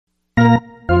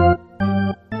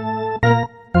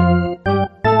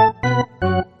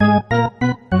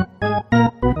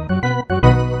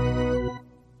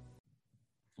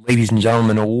and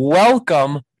gentlemen,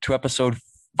 welcome to episode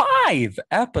 5.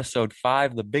 Episode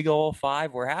 5, the big old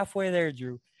 5. We're halfway there,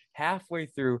 Drew. Halfway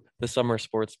through the Summer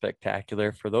Sports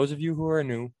Spectacular. For those of you who are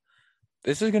new,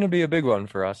 this is going to be a big one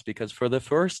for us because for the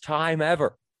first time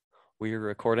ever, we are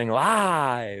recording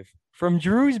live from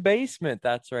Drew's basement.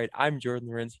 That's right. I'm Jordan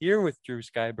Lorenz here with Drew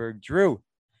Skyberg. Drew,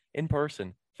 in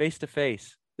person, face to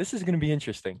face. This is going to be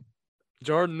interesting.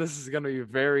 Jordan, this is going to be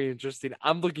very interesting.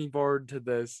 I'm looking forward to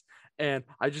this. And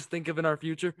I just think of in our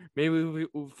future, maybe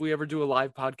if we ever do a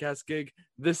live podcast gig,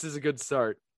 this is a good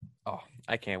start. Oh,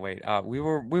 I can't wait. We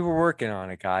were working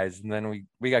on it, guys, and then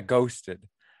we got ghosted,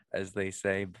 as they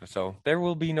say. So there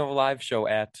will be no live show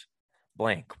at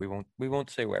blank. We won't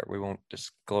say where. We won't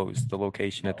disclose the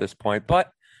location at this point,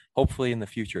 but hopefully in the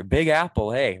future. Big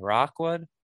Apple, hey, Rockwood.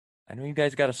 I know you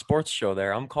guys got a sports show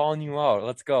there. I'm calling you out.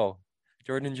 Let's go.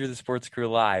 Jordan and Drew, the Sports Crew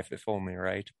live, if only,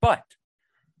 right? But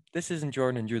this isn't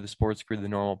Jordan and Drew, the Sports Crew, the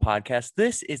normal podcast.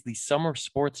 This is the Summer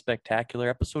Sports Spectacular,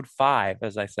 episode 5.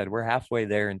 As I said, we're halfway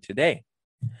there, and today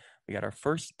we got our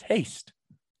first taste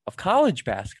of college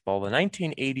basketball, the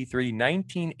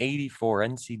 1983-1984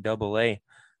 NCAA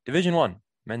Division I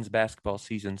men's basketball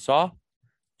season saw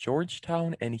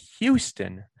Georgetown and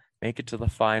Houston make it to the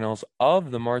finals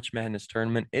of the March Madness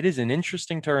tournament. It is an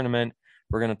interesting tournament.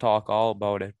 We're going to talk all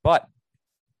about it, but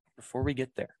before we get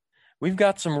there, we've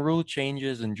got some rule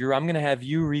changes, and Drew, I'm going to have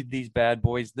you read these bad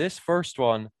boys. This first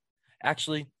one,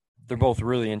 actually, they're both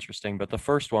really interesting, but the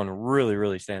first one really,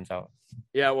 really stands out.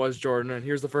 Yeah, it was, Jordan. And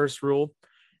here's the first rule.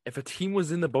 If a team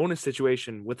was in the bonus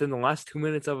situation within the last 2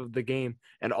 minutes of the game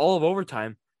and all of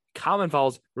overtime, common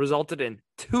fouls resulted in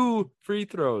 2 free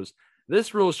throws.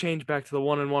 This rule is changed back to the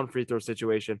 1-and-1 free throw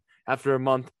situation after a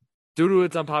month due to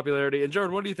its unpopularity. And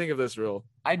Jordan, what do you think of this rule?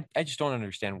 I just don't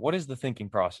understand. What is the thinking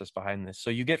process behind this? So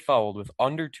you get fouled with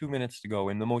under 2 minutes to go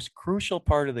in the most crucial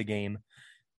part of the game.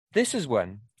 This is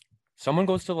when someone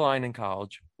goes to the line in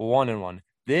college, 1-and-1.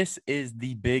 This is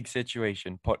the big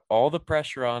situation. Put all the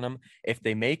pressure on them. If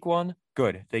they make one,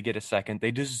 good. They get a second.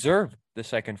 They deserve the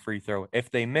second free throw. If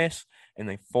they miss and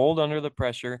they fold under the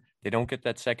pressure, they don't get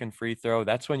that second free throw.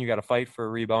 That's when you got to fight for a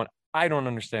rebound. I don't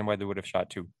understand why they would have shot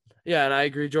 2. Yeah, and I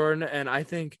agree, Jordan. And I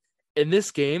think in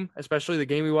this game, especially the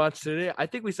game we watched today, I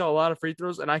think we saw a lot of free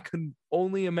throws, and I could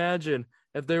only imagine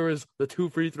if there was the 2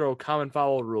 free throw common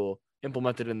foul rule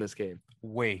implemented in this game.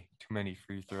 Way too many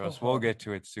free throws. We'll get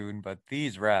to it soon, but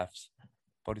these refs,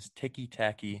 about as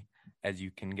ticky-tacky as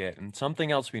you can get. And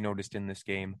something else we noticed in this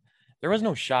game, there was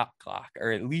no shot clock,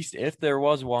 or at least if there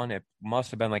was one, it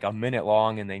must have been like a minute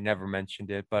long, and they never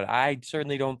mentioned it. But I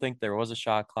certainly don't think there was a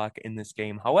shot clock in this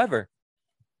game. However,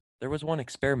 there was one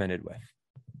experimented with.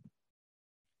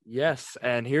 Yes,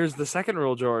 and here's the second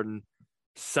rule, Jordan.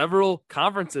 Several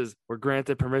conferences were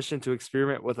granted permission to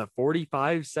experiment with a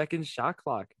 45-second shot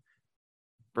clock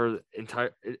for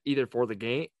either for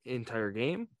the entire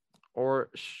game or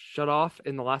shut off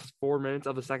in the last 4 minutes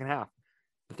of the second half.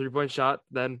 The 3-point shot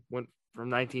then went from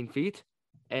 19 feet,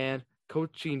 and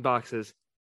coaching boxes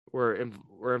were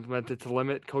implemented to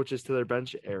limit coaches to their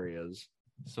bench areas.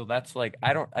 So that's like,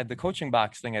 the coaching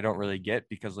box thing I don't really get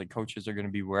because like coaches are going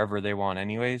to be wherever they want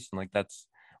anyways. And like, that's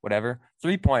whatever.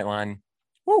 3-point line.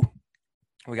 Woo.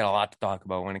 We got a lot to talk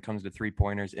about when it comes to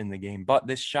 3-pointers in the game, but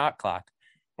this shot clock,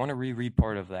 I want to reread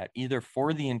part of that either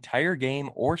for the entire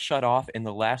game or shut off in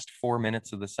the last 4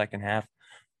 minutes of the second half.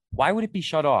 Why would it be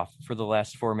shut off for the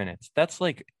last 4 minutes? That's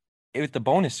like with the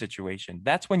bonus situation.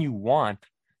 That's when you want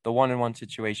the 1-and-1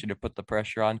 situation to put the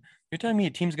pressure on. You're telling me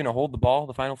a team's going to hold the ball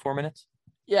the final 4 minutes?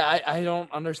 Yeah, I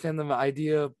don't understand the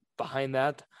idea behind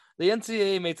that. The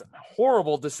NCAA made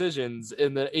horrible decisions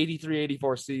in the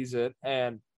 83-84 season,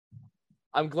 and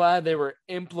I'm glad they were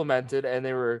implemented and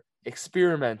they were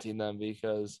experimenting them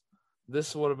because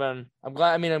this would have been – I'm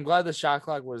glad the shot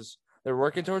clock was – they're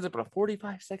working towards it, but a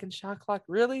 45-second shot clock,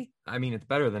 really? I mean, it's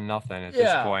better than nothing at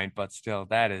this point, but still,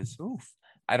 that is oof.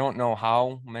 I don't know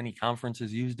how many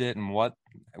conferences used it and what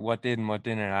did and what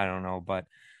didn't. I don't know, but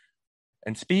 –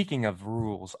 and speaking of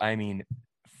rules, I mean,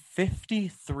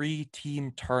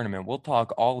 53-team tournament. We'll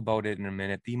talk all about it in a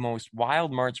minute. The most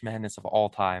wild March Madness of all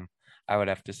time, I would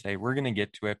have to say. We're going to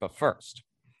get to it. But first,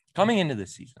 coming into the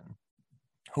season,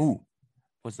 who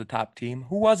was the top team?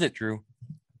 Who was it, Drew?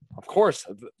 Of course,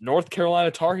 North Carolina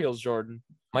Tar Heels, Jordan.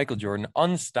 Michael Jordan,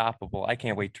 unstoppable. I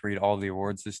can't wait to read all the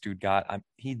awards this dude got.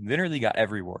 He literally got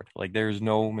every award. Like, there's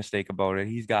no mistake about it.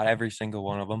 He's got every single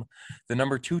one of them. The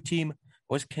number 2 team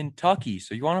was Kentucky.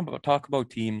 So you want to talk about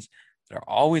teams that are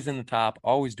always in the top,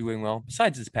 always doing well.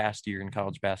 Besides this past year in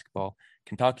college basketball,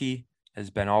 Kentucky has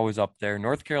been always up there.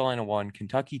 North Carolina 1,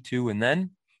 Kentucky 2, and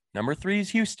then number 3 is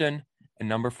Houston, and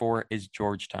number 4 is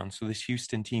Georgetown. So this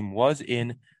Houston team was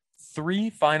in 3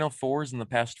 Final Fours in the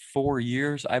past 4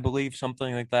 years, I believe,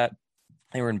 something like that.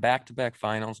 They were in back-to-back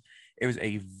finals. It was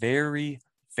a very,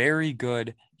 very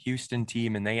good Houston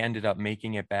team, and they ended up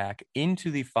making it back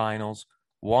into the finals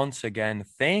once again,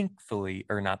 thankfully,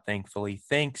 or not thankfully,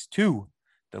 thanks to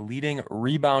the leading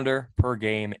rebounder per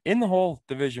game in the whole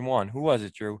Division One. Who was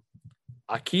it, Drew?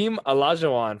 Hakeem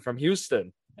Olajuwon from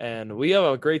Houston. And we have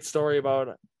a great story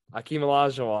about Hakeem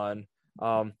Olajuwon.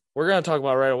 We're going to talk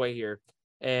about right away here.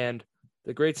 And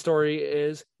the great story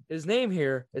is his name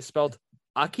here is spelled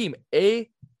Hakeem, Akeem,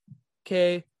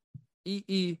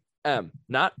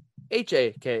 not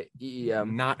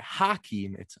Hakeem. Not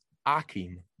Hakeem, it's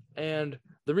Akeem. And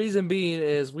the reason being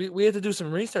is we had to do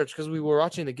some research because we were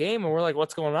watching the game and we're like,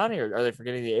 what's going on here? Are they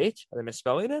forgetting the H? Are they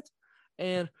misspelling it?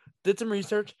 And did some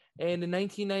research. And in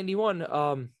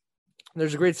 1991,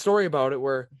 there's a great story about it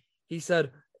where he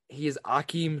said he is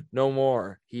Hakeem no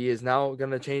more. He is now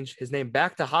going to change his name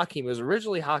back to Hakeem. It was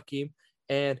originally Hakeem,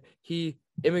 and he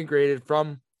immigrated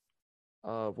from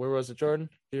where was it, Jordan?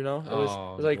 Do you know? It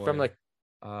was like from like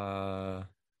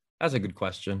that's a good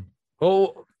question.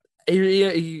 Oh,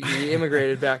 he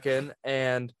immigrated back in,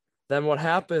 and then what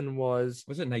happened was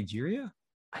it Nigeria?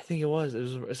 I think it was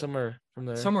somewhere from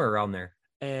there, somewhere around there.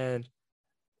 And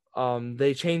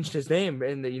they changed his name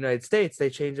in the United States. They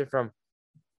changed it from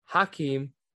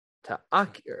Hakeem to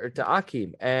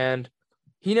Akeem, and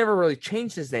he never really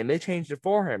changed his name. They changed it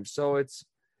for him. So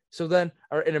then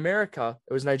in America,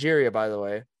 it was Nigeria, by the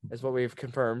way, is what we've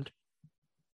confirmed.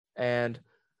 And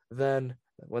then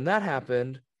when that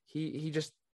happened, he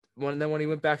just when he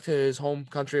went back to his home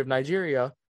country of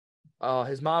Nigeria,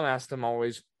 his mom asked him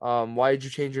always, why did you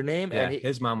change your name? Yeah, and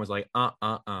his mom was like,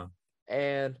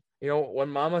 And when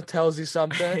mama tells you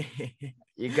something,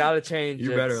 you gotta change it.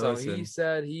 You better listen. So he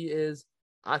said he is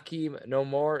Hakeem no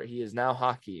more. He is now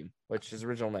Hakeem, which is his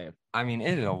original name. I mean,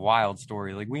 it is a wild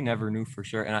story. Like, we never knew for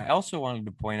sure. And I also wanted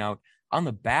to point out on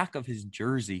the back of his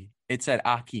jersey, it said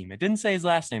Hakeem. It didn't say his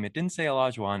last name. It didn't say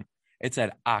Olajuwon. It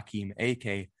said Hakeem,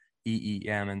 Akeem.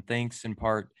 And thanks in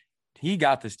part, he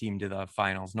got this team to the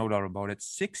finals, no doubt about it.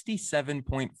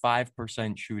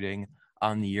 67.5% shooting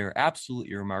on the year.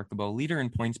 Absolutely remarkable. Leader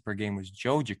in points per game was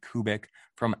Joe Jakubik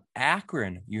from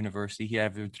Akron University. He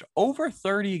averaged over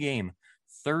 30 a game,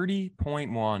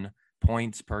 30.1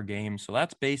 points per game. So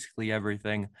that's basically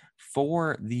everything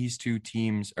for these two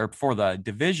teams, or for the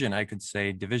division, I could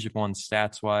say, Division One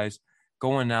stats wise.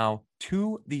 Going now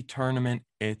to the tournament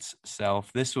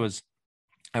itself.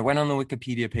 I went on the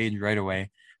Wikipedia page right away.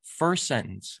 First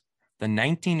sentence: the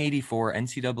 1984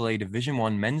 NCAA Division I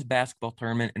men's basketball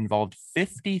tournament involved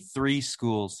 53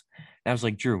 schools. And I was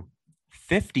like, Drew,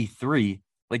 53?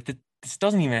 Like, this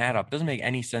doesn't even add up. Doesn't make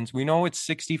any sense. We know it's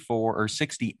 64 or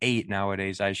 68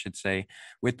 nowadays, I should say,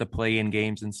 with the play-in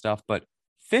games and stuff. But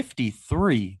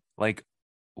 53, like,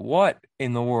 what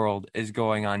in the world is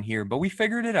going on here? But we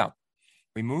figured it out.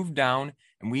 We moved down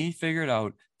and we figured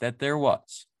out that there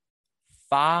was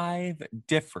 5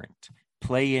 different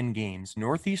play-in games: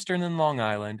 Northeastern and Long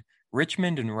Island,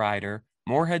 Richmond and Ryder,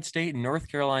 Morehead State and North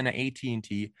Carolina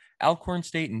AT&T, Alcorn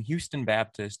State and Houston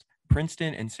Baptist,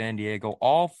 Princeton and San Diego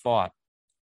all fought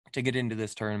to get into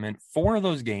this tournament. 4 of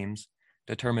those games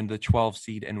determined the 12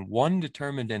 seed and 1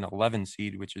 determined an 11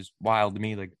 seed, which is wild to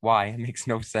me. Like, why? It makes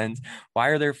no sense. Why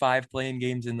are there 5 play-in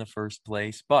games in the first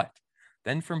place? But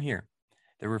then from here,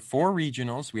 there were 4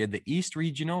 regionals. We had the East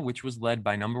Regional, which was led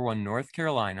by number 1 North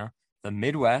Carolina, the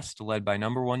Midwest, led by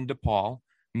number 1 DePaul,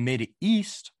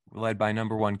 Mid-East, led by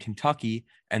number 1 Kentucky,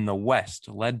 and the West,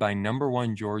 led by number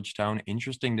 1 Georgetown.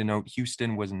 Interesting to note,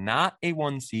 Houston was not a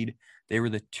 1 seed. They were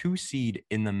the 2 seed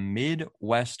in the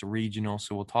Midwest Regional,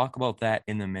 so we'll talk about that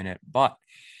in a minute. But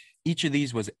each of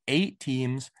these was 8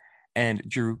 teams. And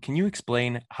Drew, can you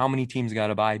explain how many teams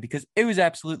got a bye? Because it was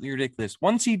absolutely ridiculous.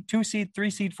 1 seed, 2 seed, 3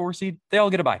 seed, 4 seed, they all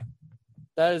get a bye.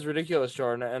 That is ridiculous,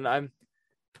 Jordan. And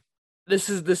this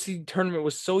seed tournament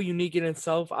was so unique in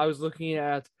itself. I was looking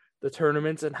at the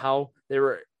tournaments and how they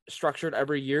were structured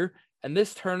every year. And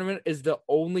this tournament is the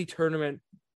only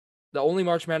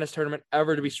March Madness tournament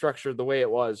ever to be structured the way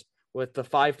it was, with the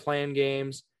 5 play-in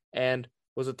games. And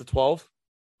was it the 12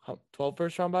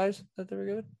 first round buys that they were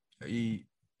given?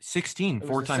 16,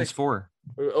 4 times 4.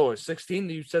 Oh,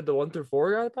 16? You said the 1 through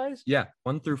 4 got buys? Yeah,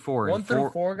 1 through 4. 1 through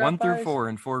 4 got 1 buys? through 4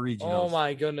 and 4 regionals. Oh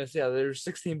my goodness. Yeah, there's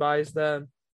 16 buys then.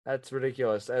 That's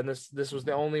ridiculous. And this was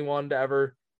the only one to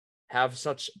ever have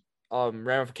such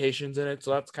ramifications in it. So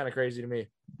that's kind of crazy to me.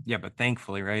 Yeah, but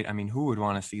thankfully, right? I mean, who would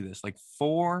want to see this? Like,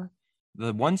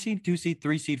 the 1 seed, 2 seed,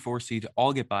 3 seed, 4 seed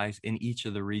all get buys in each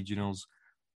of the regionals.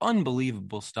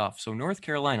 unbelievable stuff. So North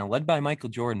Carolina, led by Michael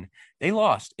Jordan, they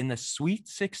lost in the Sweet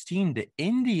 16 to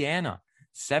Indiana,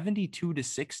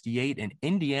 72-68, and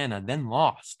Indiana then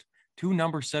lost to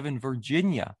number 7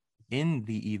 Virginia in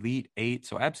the Elite Eight.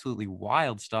 So absolutely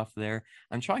wild stuff there.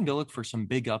 I'm trying to look for some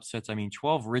big upsets. I mean,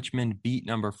 12 Richmond beat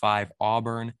number 5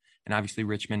 Auburn, and obviously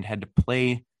Richmond had to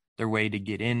play their way to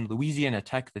get in. Louisiana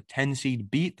Tech, the 10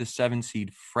 seed, beat the 7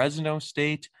 seed Fresno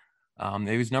State.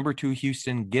 It was number 2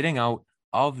 Houston getting out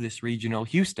of this regional.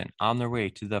 Houston on their way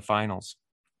to the finals.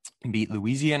 Beat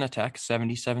Louisiana Tech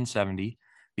 77-70,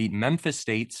 beat Memphis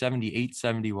State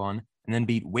 78-71, and then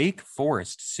beat Wake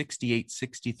Forest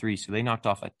 68-63. So they knocked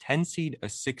off a 10 seed, a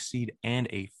 6 seed, and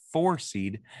a 4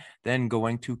 seed. Then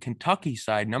going to Kentucky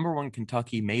side, number 1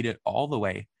 Kentucky made it all the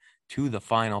way to the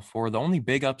Final Four. The only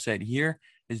big upset here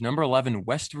is number 11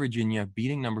 West Virginia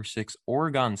beating number 6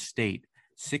 Oregon State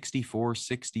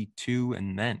 64-62.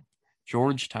 And then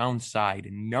Georgetown side,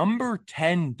 number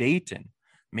 10 Dayton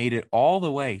made it all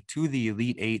the way to the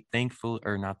Elite Eight.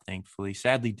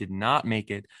 Sadly did not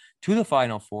make it to the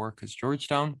Final Four because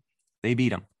Georgetown, they beat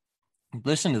them.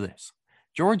 Listen to this.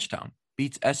 Georgetown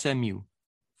beats SMU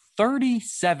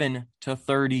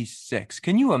 37-36.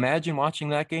 Can you imagine watching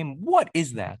that game? What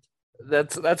is that?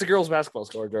 That's a girls' basketball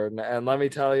score, Jordan. And let me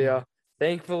tell you,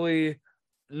 thankfully,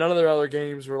 none of their other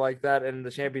games were like that, and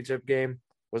the championship game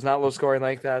was not low scoring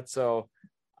like that. So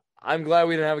I'm glad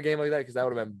we didn't have a game like that because that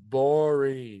would have been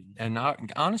boring. And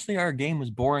honestly, our game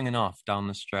was boring enough down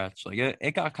the stretch. Like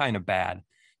it got kind of bad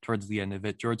towards the end of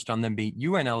it. Georgetown then beat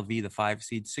UNLV, the 5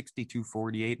 seed,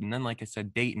 62-48. And then, like I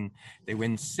said, Dayton, they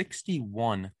win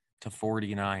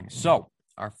 61-49. So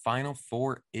our Final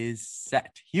Four is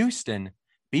set. Houston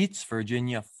beats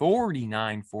Virginia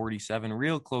 49-47.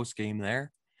 Real close game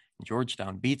there.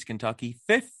 Georgetown beats Kentucky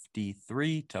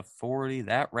 53-40.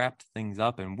 That wrapped things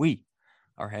up, and we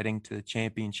are heading to the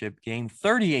championship game.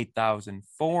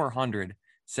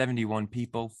 38,471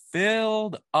 people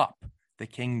filled up the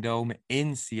Kingdome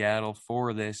in Seattle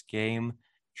for this game.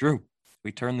 Drew,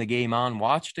 we turned the game on,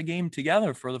 watched a game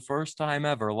together for the first time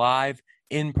ever, live,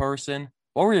 in person.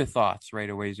 What were your thoughts right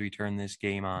away as we turned this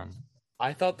game on?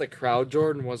 I thought the crowd,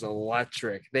 Jordan, was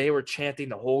electric. They were chanting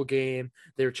the whole game.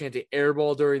 They were chanting air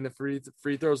ball during the free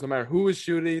throws, no matter who was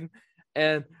shooting.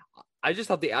 And I just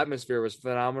thought the atmosphere was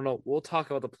phenomenal. We'll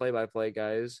talk about the play-by-play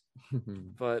guys.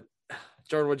 But,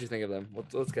 Jordan, what did you think of them?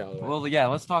 Let's get out of the way. Well, yeah,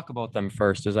 let's talk about them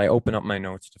first as I open up my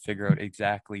notes to figure out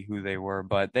exactly who they were.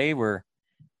 But they were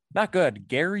not good.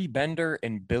 Gary Bender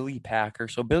and Billy Packer.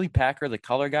 So Billy Packer, the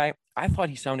color guy, I thought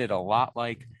he sounded a lot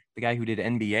like the guy who did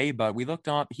NBA, but we looked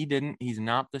up. He didn't. He's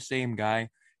not the same guy.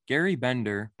 Gary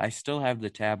Bender, I still have the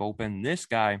tab open. This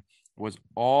guy was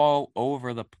all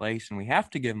over the place, and we have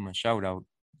to give him a shout out.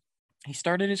 He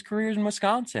started his career in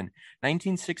Wisconsin.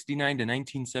 1969 to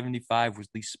 1975 was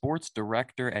the sports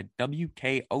director at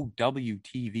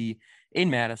WKOW-TV in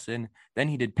Madison. Then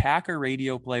he did Packer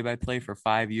radio play-by-play for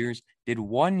 5 years, did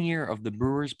 1 year of the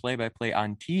Brewers play-by-play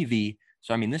on TV.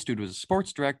 So, I mean, this dude was a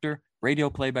sports director, radio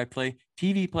play-by-play,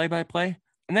 TV play-by-play,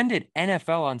 and then did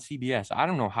NFL on CBS. I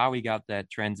don't know how he got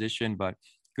that transition, but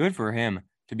good for him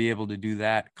to be able to do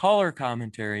that. Color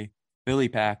commentary, Billy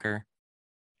Packer.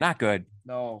 Not good.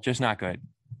 No. Just not good.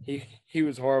 He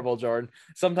was horrible, Jordan.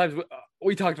 Sometimes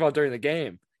we talked about during the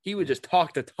game. He would just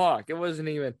talk to talk. It wasn't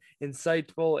even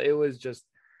insightful. It was just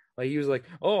like he was like,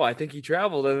 "Oh, I think he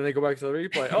traveled," and then they go back to the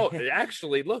replay. Oh,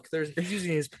 actually, look, he's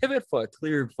using his pivot foot.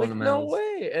 Cleared like, fundamentals. no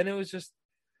way. And it was just,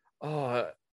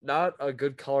 not a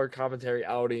good color commentary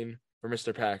outing for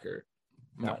Mr. Packer.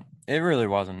 No, it really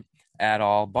wasn't at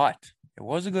all. But it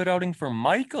was a good outing for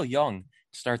Michael Young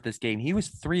to start this game. He was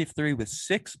 3 of 3 with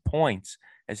 6 points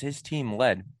as his team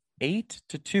led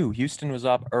 8-2. Houston was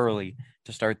up early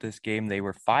to start this game. They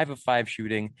were 5 of 5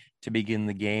 shooting to begin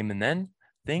the game, and then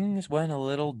things went a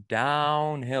little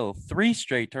downhill. 3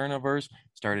 straight turnovers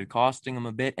started costing them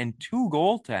a bit, and 2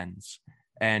 goaltends.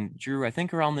 And Drew, I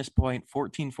think around this point,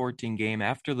 14-14 game,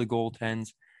 after the goaltends,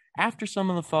 after some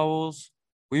of the fouls,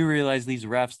 we realized these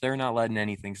refs, they're not letting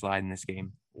anything slide in this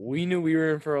game. We knew we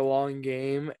were in for a long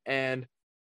game, and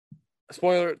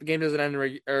spoiler, the game doesn't end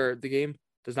the game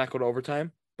does not go to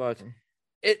overtime, but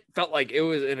it felt like it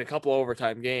was in a couple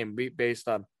overtime game based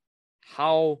on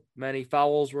how many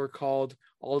fouls were called,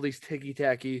 all these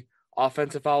ticky-tacky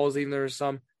offensive fouls. Even there were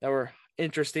some that were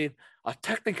interesting. A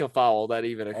technical foul that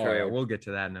even occurred. Oh, yeah, we'll get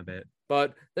to that in a bit.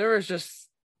 But there was just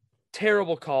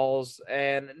terrible calls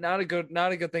and not a good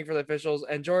thing for the officials.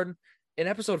 And Jordan, in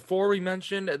episode 4, we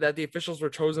mentioned that the officials were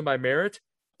chosen by merit.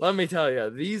 Let me tell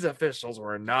you, these officials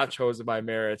were not chosen by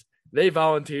merit. They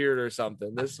volunteered or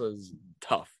something. This was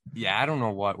tough. Yeah, I don't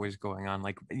know what was going on.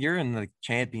 Like, you're in the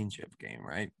championship game,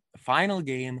 right? Final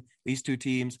game, these two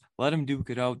teams let them duke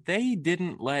it out. They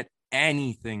didn't let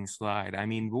anything slide. I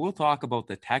mean, we'll talk about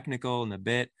the technical in a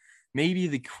bit. Maybe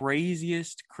the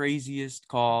craziest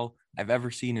call I've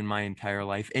ever seen in my entire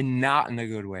life, and not in a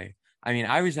good way. I mean,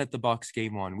 I was at the Bucks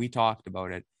game one. We talked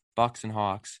about it. Bucks and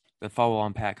Hawks, the foul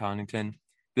on Pat Connaughton.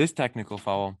 This technical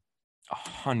foul,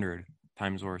 100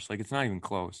 times worse. Like, it's not even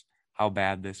close how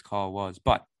bad this call was.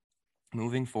 But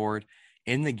moving forward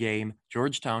in the game,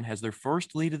 Georgetown has their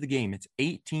first lead of the game. It's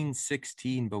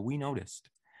 18-16, but we noticed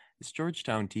this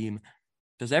Georgetown team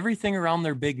does everything around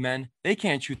their big men. They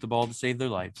can't shoot the ball to save their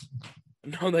lives.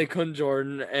 No, they couldn't,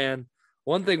 Jordan. And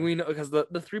one thing we know, because the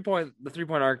 3-point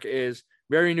arc is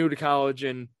very new to college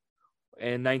in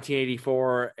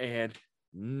 1984, and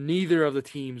neither of the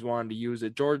teams wanted to use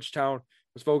it. Georgetown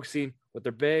was focusing with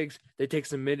their bigs. They take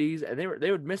some middies, and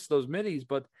they would miss those middies,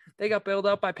 but they got bailed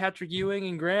out by Patrick Ewing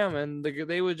and Graham, and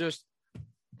they would just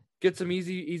get some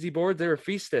easy boards. They were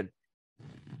feasting.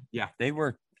 Yeah, they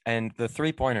were. And the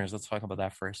 3-pointers, let's talk about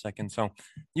that for a second. So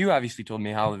you obviously told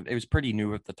me how it was pretty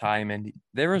new at the time. And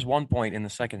there was one point in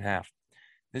the second half.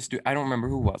 This dude, I don't remember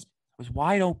who it was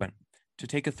wide open to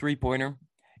take a 3-pointer.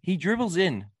 He dribbles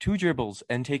in 2 dribbles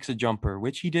and takes a jumper,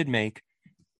 which he did make.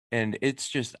 And it's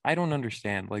just, I don't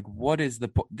understand. Like, what is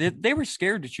the they were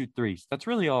scared to shoot threes. That's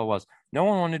really all it was. No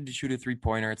one wanted to shoot a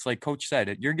 3-pointer. It's like Coach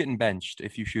said, you're getting benched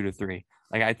if you shoot a 3.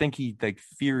 Like, I think he like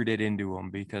feared it into them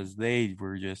because they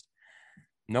were just,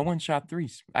 no one shot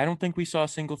threes. I don't think we saw a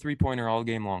single 3-pointer all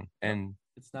game long. And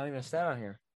It's not even a stat on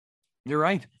here. you're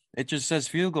right. It just says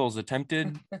field goals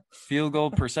attempted, field goal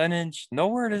percentage.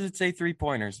 Nowhere does it say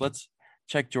 3-pointers. Let's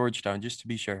check Georgetown just to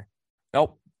be sure.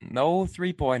 Nope, no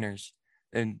 3-pointers.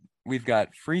 And we've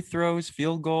got free throws,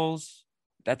 field goals.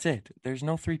 That's it. There's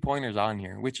no 3-pointers on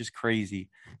here, which is crazy.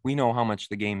 We know how much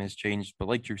the game has changed, but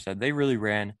like Drew said, they really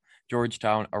ran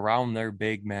Georgetown around their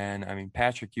big man. I mean,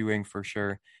 Patrick Ewing for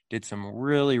sure did some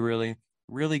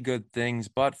really good things,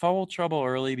 but foul trouble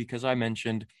early because I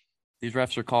mentioned these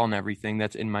refs are calling everything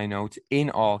that's in my notes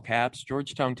in all caps.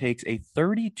 Georgetown takes a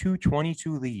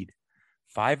 32-22 lead,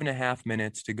 5.5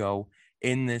 minutes to go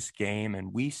in this game,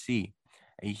 and we see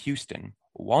a Houston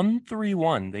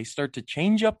 1-3-1. They start to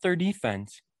change up their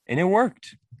defense, and it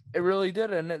worked. It really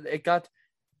did, and it kind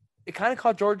of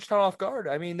caught Georgetown off guard.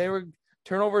 I mean, they were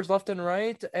turnovers left and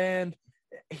right, and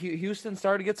Houston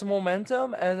started to get some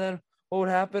momentum, and then what would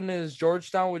happen is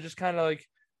Georgetown would just kind of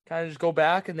just go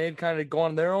back, and they'd kind of go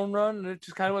on their own run, and it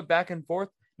just kind of went back and forth.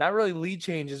 Not really lead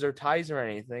changes or ties or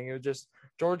anything. It was just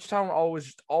Georgetown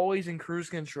always in cruise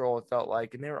control. It felt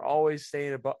like, and they were always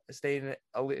staying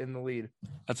in the lead.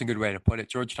 That's a good way to put it.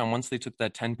 Georgetown, once they took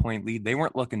that 10-point lead, they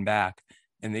weren't looking back,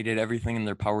 and they did everything in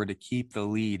their power to keep the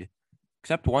lead,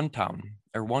 except one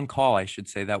call, I should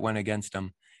say, that went against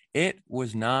them. It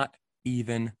was not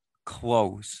even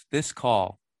close. This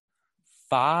call,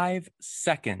 5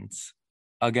 seconds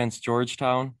against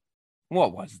Georgetown.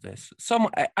 What was this?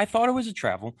 I thought it was a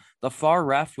travel. The far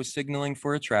ref was signaling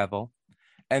for a travel.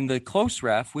 And the close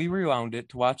ref, we rewound it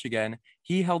to watch again.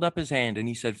 He held up his hand and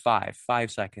he said 5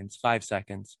 seconds, 5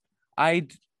 seconds.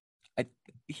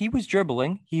 He was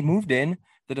dribbling. He moved in.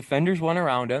 The defenders went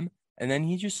around him. And then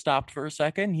he just stopped for a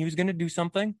second. He was going to do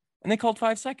something. And they called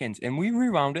 5 seconds. And we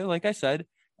rewound it, like I said.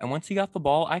 And once he got the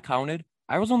ball, I counted.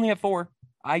 I was only at 4.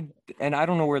 I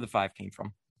don't know where the 5 came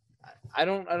from. I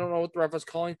don't know what the ref was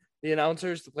calling. The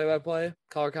announcers, the play-by-play,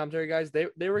 color commentary guys,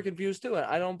 they were confused too, and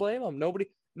I don't blame them.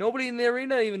 Nobody in the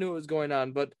arena even knew what was going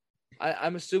on. But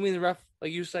I'm assuming the ref,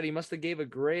 like you said, he must have gave a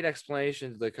great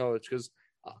explanation to the coach, because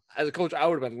as a coach, I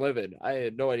would have been livid. I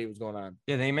had no idea what was going on.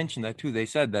 Yeah, they mentioned that too. They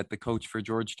said that the coach for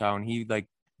Georgetown, he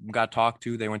got talked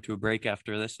to. They went to a break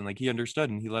after this, and he understood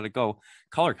and he let it go.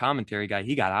 Color commentary guy,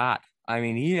 he got hot. I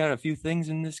mean, he had a few things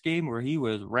in this game where he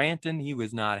was ranting. He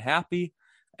was not happy.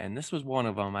 And this was one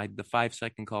of them. The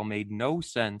 5-second call made no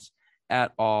sense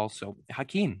at all. So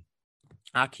Hakeem,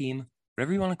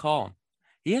 whatever you want to call him,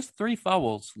 he has 3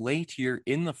 fouls late here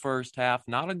in the first half.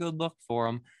 Not a good look for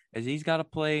him, as he's got to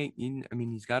play. I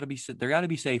mean, they got to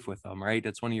be safe with him, right?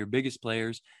 That's one of your biggest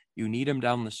players. You need him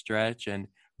down the stretch. And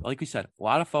like we said, a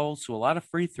lot of fouls, so a lot of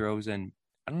free throws. And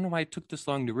I don't know why it took this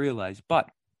long to realize, but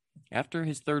after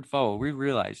his 3rd foul, we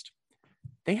realized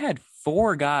they had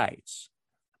 4 guys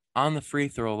on the free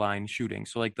throw line shooting.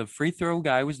 So the free throw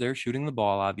guy was there shooting the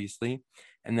ball, obviously.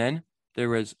 And then there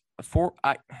was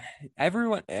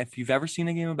everyone, if you've ever seen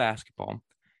a game of basketball,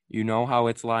 you know how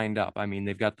it's lined up. I mean,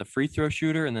 they've got the free throw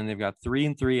shooter, and then they've got 3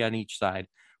 and 3 on each side.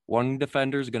 One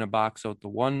defender is going to box out the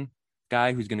one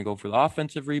guy who's going to go for the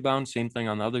offensive rebound. Same thing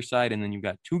on the other side. And then you've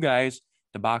got 2 guys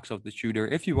to box out the shooter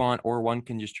if you want, or one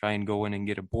can just try and go in and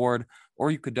get a board,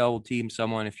 or you could double team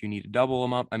someone if you need to double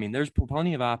them up. I mean, there's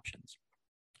plenty of options.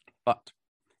 But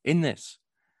in this,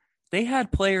 they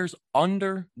had players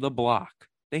under the block.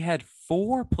 They had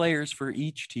 4 players for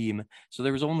each team. So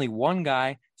there was only one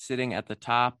guy sitting at the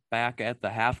top, back at the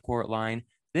half court line.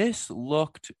 This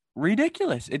looked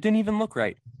ridiculous. It didn't even look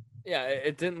right. Yeah,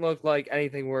 it didn't look like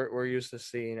anything we're used to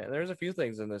seeing. And there's a few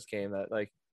things in this game that,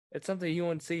 like, it's something you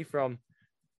wouldn't see from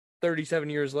 37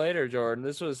 years later, Jordan.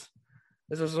 This was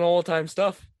some old time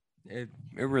stuff. It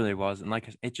really was. And like,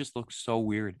 it just looks so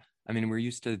weird. I mean, we're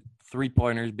used to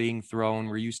 3-pointers being thrown.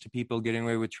 We're used to people getting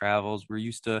away with travels. We're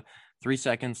used to 3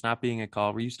 seconds not being a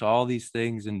call. We're used to all these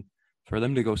things. And for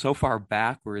them to go so far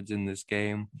backwards in this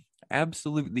game,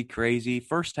 absolutely crazy.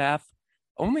 First half,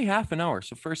 only half an hour.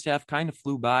 So first half kind of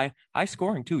flew by. High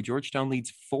scoring too. Georgetown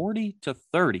leads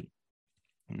 40-30.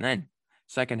 And then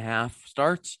second half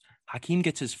starts. Hakeem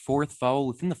gets his 4th foul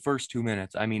within the first 2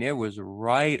 minutes. I mean, it was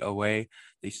right away.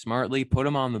 They smartly put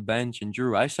him on the bench. And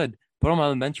Drew, I said, put him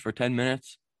on the bench for 10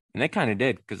 minutes. And they kind of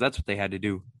did, because that's what they had to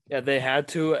do. Yeah, they had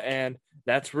to. And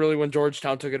that's really when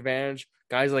Georgetown took advantage.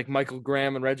 Guys like Michael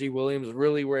Graham and Reggie Williams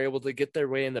really were able to get their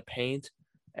way in the paint.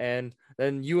 And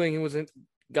then Ewing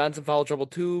got in some foul trouble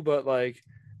too, but like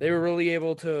they were really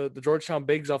able to, the Georgetown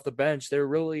bigs off the bench, they were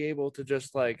really able to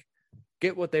just like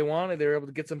get what they wanted. They were able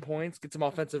to get some points, get some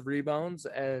offensive rebounds,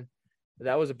 and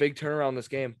that was a big turnaround this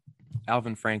game.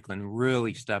 Alvin Franklin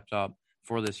really stepped up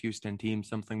for this Houston team,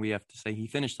 something we have to say. He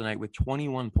finished the night with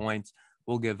 21 points.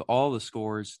 We'll give all the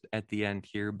scores at the end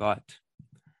here, but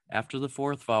after the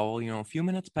 4th foul, a few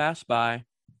minutes passed by.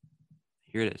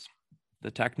 Here it is,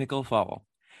 the technical foul.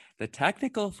 The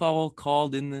technical foul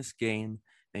called in this game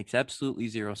makes absolutely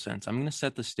zero sense. I'm going to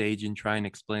set the stage and try and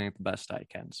explain it the best I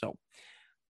can. So,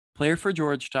 player for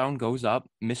Georgetown goes up,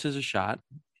 misses a shot.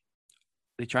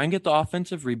 They try and get the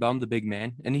offensive rebound, the big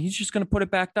man, and he's just going to put it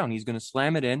back down. He's going to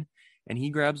slam it in, and he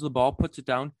grabs the ball, puts it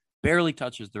down, barely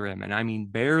touches the rim. And I mean,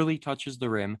 barely touches the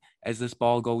rim as this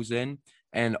ball goes in.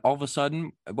 And all of a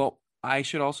sudden, well, I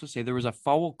should also say there was a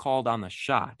foul called on the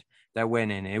shot that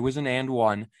went in. It was an and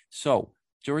one. So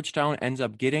Georgetown ends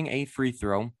up getting a free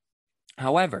throw.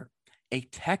 However, a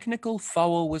technical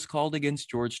foul was called against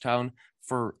Georgetown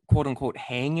for quote unquote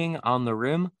hanging on the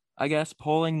rim, I guess,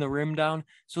 pulling the rim down.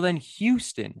 So then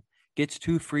Houston gets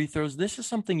 2 free throws. This is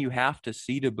something you have to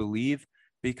see to believe,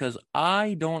 because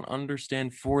I don't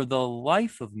understand for the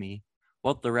life of me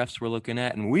what the refs were looking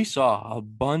at. And we saw a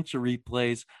bunch of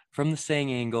replays from the same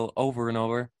angle over and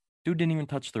over. Dude didn't even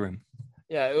touch the rim.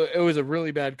 Yeah, it was a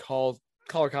really bad call.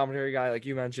 Color commentary guy, like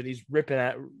you mentioned, he was ripping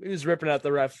at the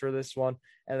refs for this one,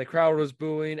 and the crowd was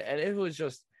booing, and it was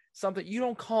just something you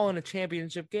don't call in a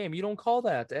championship game. You don't call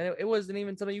that, and it wasn't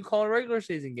even something you call in a regular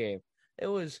season game. It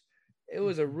was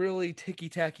a really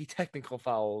ticky-tacky technical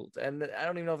foul, and I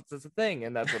don't even know if it's a thing,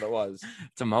 and that's what it was.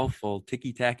 It's a mouthful,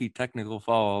 ticky-tacky technical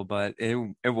foul, but it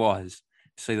was,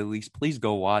 to say the least. Please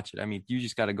go watch it. I mean, you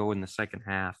just got to go in the second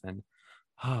half, and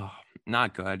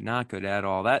not good at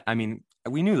all. That, I mean,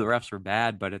 we knew the refs were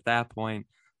bad, but at that point,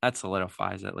 that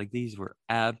solidifies it. Like, these were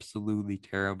absolutely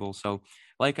terrible. So,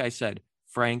 like I said,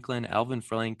 Alvin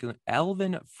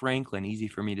Franklin, easy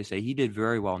for me to say. He did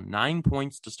very well. 9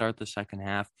 points to start the second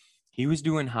half. He was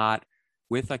doing hot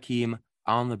with Hakeem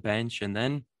on the bench, and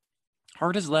then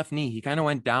hurt his left knee. He kind of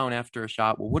went down after a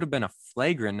shot. What would have been a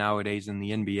flagrant nowadays in the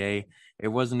NBA. It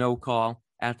was no call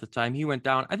at the time. He went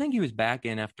down. I think he was back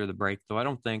in after the break, though. I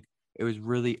don't think it was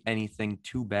really anything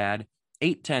too bad.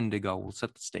 8:10 to go. We'll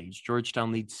set the stage.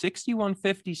 Georgetown leads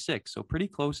 61-56, so pretty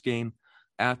close game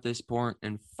at this point.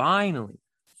 And finally,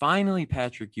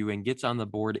 Patrick Ewing gets on the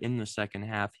board in the second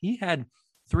half. He had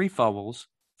 3 fouls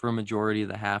for a majority of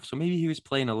the half, so maybe he was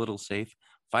playing a little safe.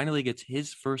 Finally gets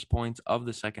his first points of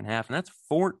the second half, and that's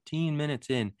 14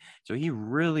 minutes in. So he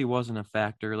really wasn't a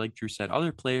factor. Like Drew said,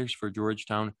 other players for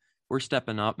Georgetown were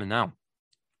stepping up, and now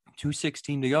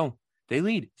 2:16 to go. They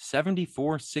lead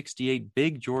 74-68,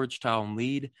 big Georgetown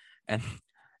lead. And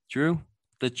Drew,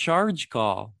 the charge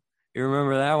call. You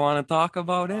remember that? Want to talk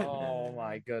about it? Oh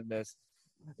my goodness.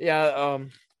 Yeah,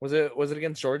 was it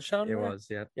against Georgetown? It was,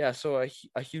 yeah. Yeah, so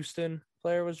a Houston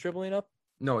player was dribbling up?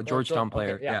 No, a Georgetown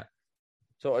player. Okay, yeah.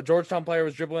 So a Georgetown player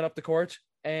was dribbling up the court,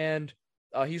 and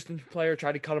a Houston player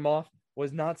tried to cut him off.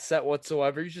 Was not set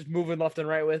whatsoever. He's just moving left and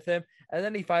right with him, and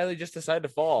then he finally just decided to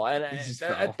fall. And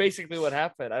that's basically what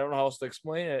happened. I don't know how else to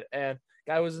explain it. And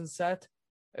guy wasn't set.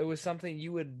 It was something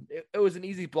you would. It was an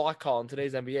easy block call in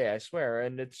today's NBA, I swear.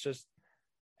 And it's just,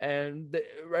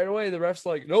 right away the ref's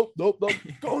like, nope, go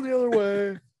the other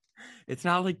way. It's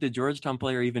not like the Georgetown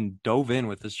player even dove in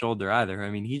with his shoulder either. I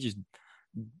mean, he just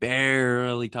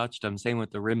barely touched him. Same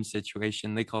with the rim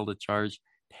situation. They called a charge.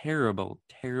 Terrible,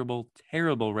 terrible,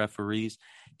 terrible referees.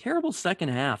 Terrible second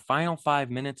half. Final 5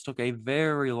 minutes took a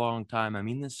very long time. I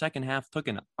mean, the second half took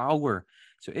an hour.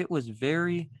 So it was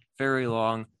very, very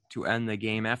long to end the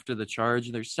game after the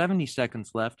charge. There's 70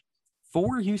 seconds left.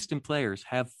 4 Houston players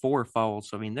have 4 fouls.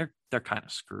 So I mean, they're kind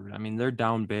of screwed. I mean, they're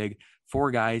down big.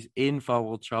 4 guys in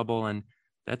foul trouble, and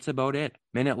that's about it.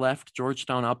 Minute left.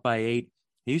 Georgetown up by 8.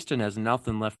 Houston has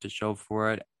nothing left to show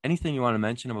for it. Anything you want to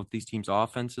mention about these teams'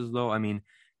 offenses, though? I mean,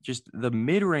 just the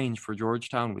mid-range for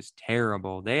Georgetown was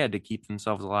terrible. They had to keep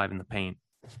themselves alive in the paint.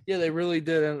 Yeah, they really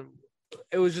did. And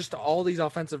it was just all these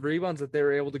offensive rebounds that they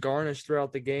were able to garnish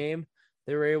throughout the game.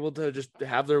 They were able to just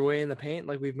have their way in the paint,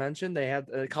 like we've mentioned. They had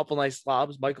a couple nice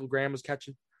lobs. Michael Graham was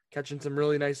catching some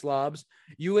really nice lobs.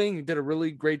 Ewing did a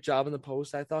really great job in the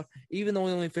post, I thought. Even though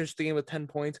we only finished the game with 10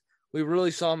 points, we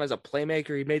really saw him as a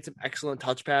playmaker. He made some excellent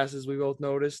touch passes, we both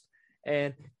noticed.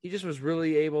 And he just was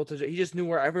really able to – he just knew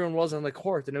where everyone was on the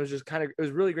court. And it was just it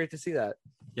was really great to see that.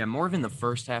 Yeah, more of in the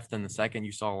first half than the second.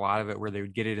 You saw a lot of it where they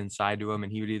would get it inside to him,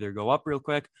 and he would either go up real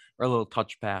quick or a little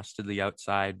touch pass to the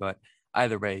outside. But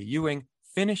either way, Ewing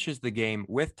finishes the game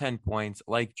with 10 points.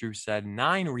 Like Drew said,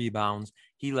 9 rebounds.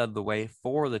 He led the way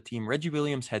for the team. Reggie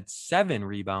Williams had 7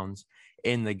 rebounds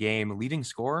in the game. Leading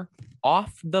scorer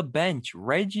off the bench,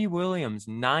 Reggie Williams,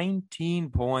 19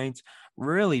 points.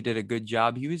 Really did a good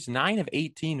job. He was 9 of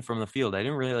 18 from the field. I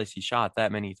didn't realize he shot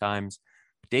that many times.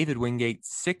 David Wingate,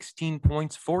 16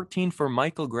 points, 14 for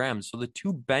Michael Graham. So the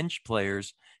two bench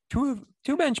players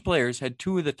had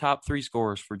 2 of the top 3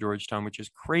 scorers for Georgetown, which is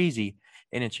crazy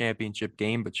in a championship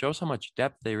game, but shows how much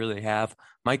depth they really have.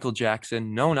 Michael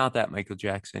Jackson, no, not that Michael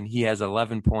Jackson. He has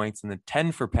 11 points and then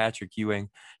 10 for Patrick Ewing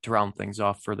to round things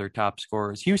off for their top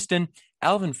scorers. Houston,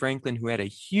 Alvin Franklin, who had a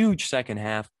huge second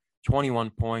half, 21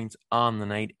 points on the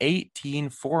night, 18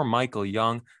 for Michael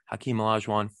Young. Hakeem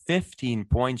Olajuwon, 15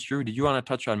 points. Drew, did you want to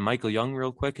touch on Michael Young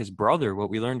real quick? His brother, what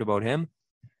we learned about him?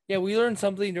 Yeah, we learned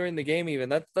something during the game even.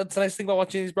 That's the nice thing about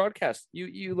watching these broadcasts.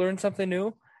 You learn something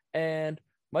new. And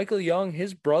Michael Young,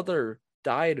 his brother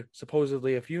died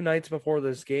supposedly a few nights before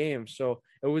this game. So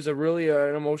it was a really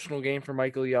an emotional game for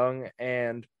Michael Young.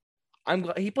 And I'm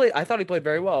glad he played. I thought he played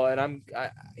very well. And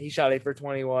he shot 8 for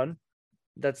 21.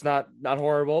 That's not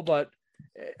horrible, but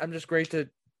I'm just great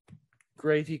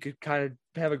he could kind of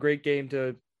have a great game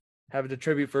to have a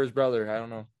tribute for his brother. I don't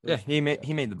know. Yeah, he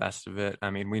made the best of it. I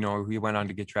mean, we know he went on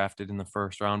to get drafted in the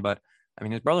first round, but I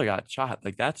mean, his brother got shot.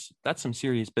 Like that's some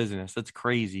serious business. That's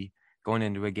crazy going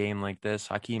into a game like this.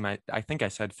 Hakeem, I think I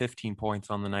said 15 points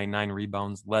on the night, 9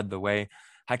 rebounds, led the way.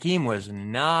 Hakeem was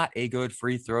not a good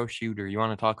free throw shooter. You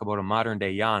want to talk about a modern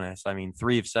day Giannis? I mean,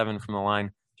 3 of 7 from the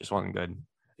line just wasn't good.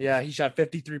 Yeah, he shot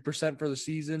 53% for the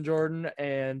season, Jordan,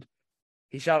 and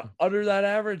he shot under that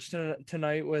average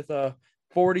tonight with a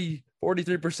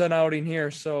 43% outing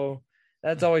here. So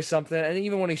that's always something. And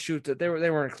even when he shoots it, they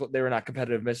were not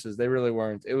competitive misses. They really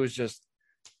weren't. It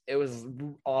was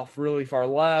off really far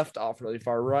left, off really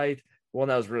far right. One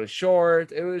that was really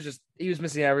short. It was just he was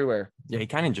missing everywhere. Yeah, he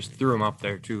kind of just threw him up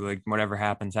there too. Like whatever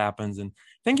happens. And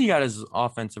I think he got his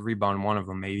offensive rebound, one of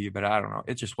them maybe, but I don't know.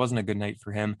 It just wasn't a good night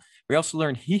for him. We also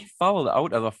learned he fouled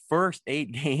out of the first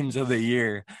 8 games of the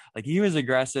year. Like he was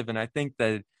aggressive, and I think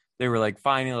that they were like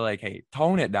finally like, hey,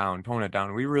 tone it down.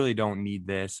 We really don't need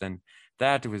this. And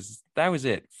that was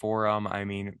it for I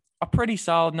mean, a pretty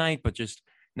solid night, but just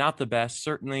not the best.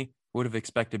 Certainly would have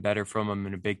expected better from him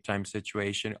in a big time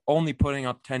situation. Only putting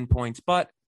up 10 points, but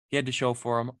he had to show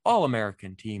for him.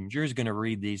 All-American team. Drew's going to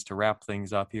read these to wrap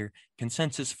things up here.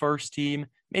 Consensus first team.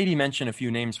 Maybe mention a few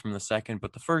names from the second,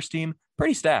 but the first team,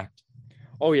 pretty stacked.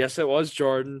 Oh, yes, it was,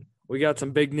 Jordan. We got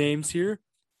some big names here.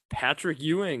 Patrick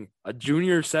Ewing, a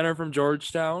junior center from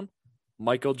Georgetown.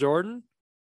 Michael Jordan,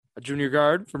 a junior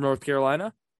guard from North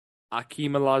Carolina.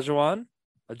 Hakeem Olajuwon,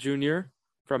 a junior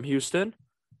from Houston.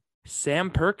 Sam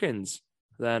Perkins,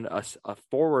 then a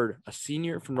forward, a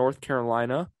senior from North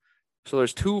Carolina. So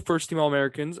there's 2 first-team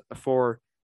All-Americans for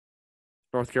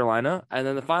North Carolina. And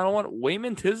then the final one,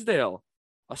 Wayman Tisdale,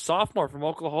 a sophomore from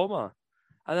Oklahoma.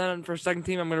 And then for second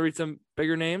team, I'm going to read some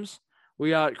bigger names. We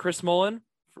got Chris Mullen,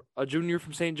 a junior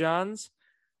from St. John's.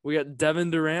 We got Devin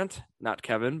Durant, not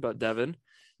Kevin, but Devin,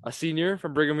 a senior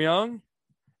from Brigham Young.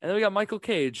 And then we got Michael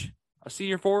Cage, a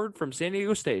senior forward from San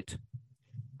Diego State.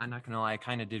 I'm not going to lie, I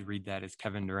kind of did read that as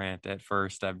Kevin Durant at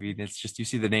first. I mean, it's just you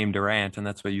see the name Durant, and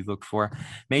that's what you look for.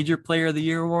 Major Player of the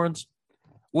Year awards.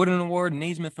 Wooden Award,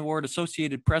 Naismith Award,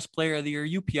 Associated Press Player of the Year,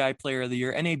 UPI Player of the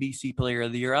Year, NABC Player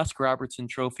of the Year, Oscar Robertson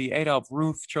Trophy, Adolph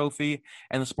Ruth Trophy,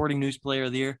 and the Sporting News Player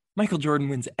of the Year. Michael Jordan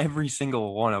wins every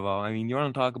single one of them. I mean, you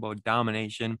want to talk about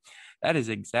domination. That is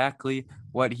exactly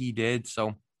what he did.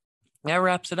 So that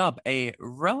wraps it up. A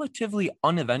relatively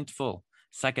uneventful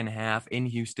second half in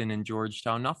Houston and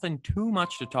Georgetown. Nothing too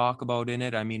much to talk about in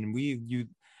it. I mean,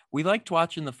 we liked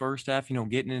watching the first half,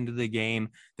 getting into the game.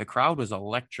 The crowd was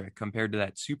electric compared to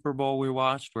that Super Bowl we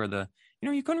watched where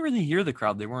you couldn't really hear the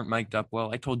crowd. They weren't mic'd up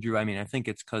well. I told you, I mean, I think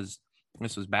it's because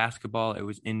this was basketball. It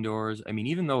was indoors. I mean,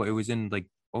 even though it was in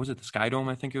what was it? The Sky Dome,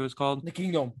 I think it was called. The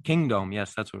Kingdom. Kingdom.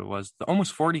 Yes, that's what it was.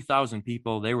 Almost 40,000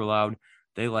 people. They were loud.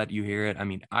 They let you hear it. I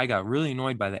mean, I got really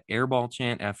annoyed by the airball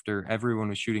chant after everyone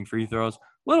was shooting free throws. A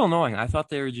little annoying. I thought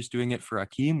they were just doing it for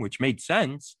Hakeem, which made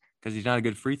sense because he's not a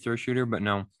good free throw shooter, but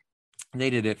no, they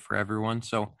did it for everyone.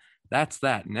 So that's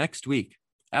that. Next week,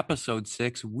 episode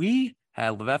 6, we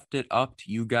have left it up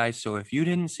to you guys. So if you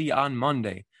didn't see on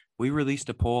Monday, we released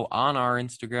a poll on our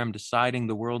Instagram deciding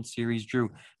the World Series.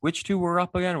 Drew, which two were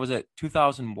up again? Was it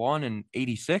 2001 and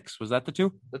 86? Was that the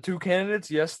two? The two candidates,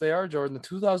 yes, they are, Jordan. The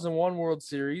 2001 World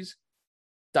Series,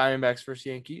 Diamondbacks versus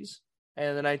Yankees, and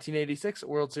the 1986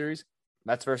 World Series,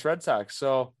 Mets versus Red Sox.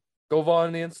 So go vote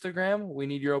on the Instagram. We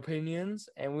need your opinions,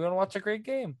 and we want to watch a great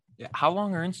game. Yeah. How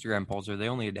long are Instagram polls? Are they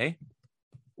only a day?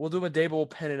 We'll do them a day, but we'll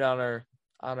pin it on our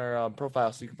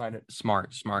profile so you can find it.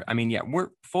 Smart. I mean, yeah, we're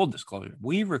full disclosure.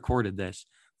 We recorded this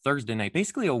Thursday night,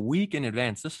 basically a week in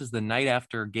advance. This is the night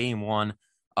after game 1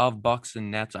 of Bucks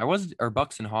and Nets.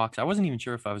 Bucks and Hawks. I wasn't even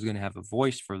sure if I was going to have a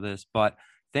voice for this, but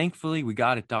thankfully we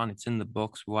got it done. It's in the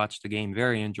books. We watched the game.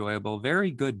 Very enjoyable. Very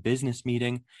good business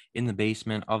meeting in the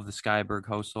basement of the Skyberg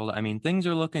household. I mean, things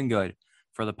are looking good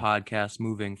for the podcast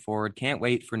moving forward. Can't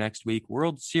wait for next week.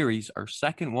 World Series, our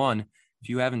second one. If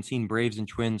you haven't seen Braves and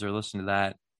Twins or listened to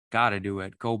that, gotta do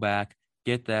it. Go back,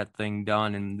 get that thing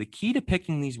done. And the key to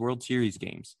picking these World Series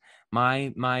games,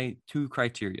 my two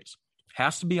criterias,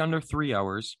 has to be under 3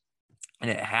 hours, and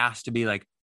it has to be like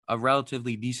a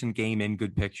relatively decent game in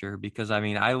good picture. Because I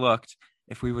mean, I looked,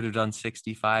 if we would have done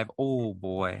 65, oh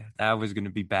boy, that was going to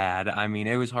be bad. I mean,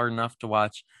 it was hard enough to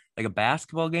watch like a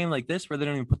basketball game like this where they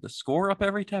don't even put the score up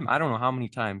every time. I don't know how many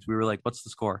times we were like, what's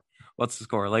the score? What's the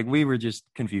score? Like we were just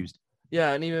confused.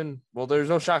 Yeah, and even there's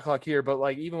no shot clock here, but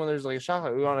like even when there's like a shot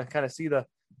clock, we want to kind of see the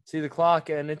clock,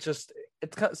 and it's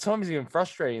sometimes even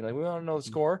frustrating. Like we want to know the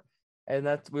score, and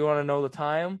we want to know the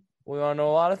time. We want to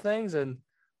know a lot of things, and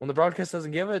when the broadcast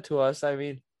doesn't give it to us, I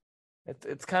mean,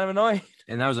 it's kind of annoying.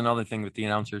 And that was another thing with the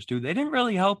announcers too. They didn't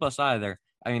really help us either.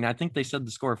 I mean, I think they said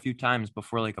the score a few times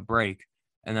before like a break,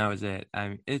 and that was it. I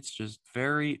mean, it's just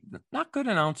very not good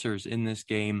announcers in this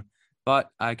game.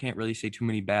 But I can't really say too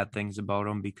many bad things about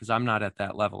them because I'm not at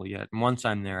that level yet. And once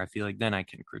I'm there, I feel like then I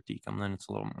can critique them. Then it's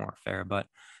a little more fair. But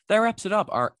that wraps it up.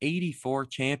 Our 84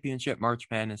 championship March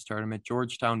Madness tournament.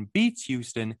 Georgetown beats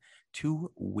Houston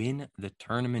to win the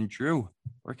tournament. Drew,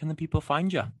 where can the people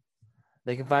find you?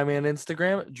 They can find me on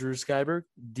Instagram, Drew Skyberg,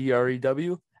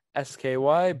 DREWSKYBERG.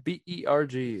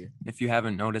 If you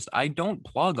haven't noticed, I don't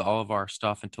plug all of our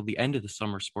stuff until the end of the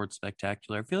Summer Sports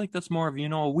Spectacular. I feel like that's more of,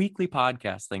 a weekly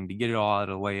podcast thing to get it all out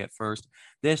of the way at first.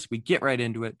 This, we get right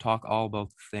into it, talk all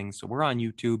about the things. So we're on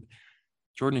YouTube,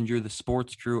 Jordan and Drew, the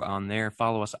sports crew on there.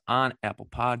 Follow us on Apple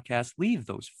Podcasts. Leave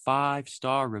those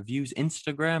 5-star reviews.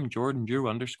 Instagram, Jordan Drew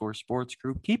 _sports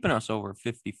crew. Keeping us over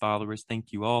 50 followers.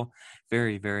 Thank you all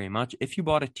very, very much. If you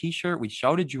bought a t-shirt, we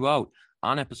shouted you out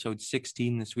on episode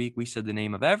 16 this week. We said the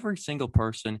name of every single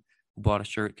person who bought a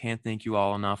shirt. Can't thank you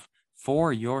all enough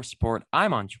for your support.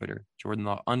 I'm on Twitter,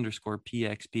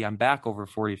 Jordan_PXP. I'm back over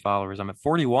 40 followers. I'm at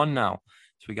 41 now.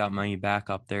 So we got money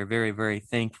back up there. Very, very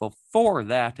thankful for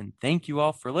that. And thank you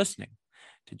all for listening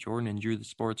to Jordan and Drew, the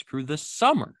sports crew, the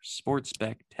Summer Sports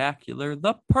Spectacular,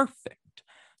 the perfect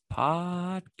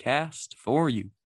podcast for you.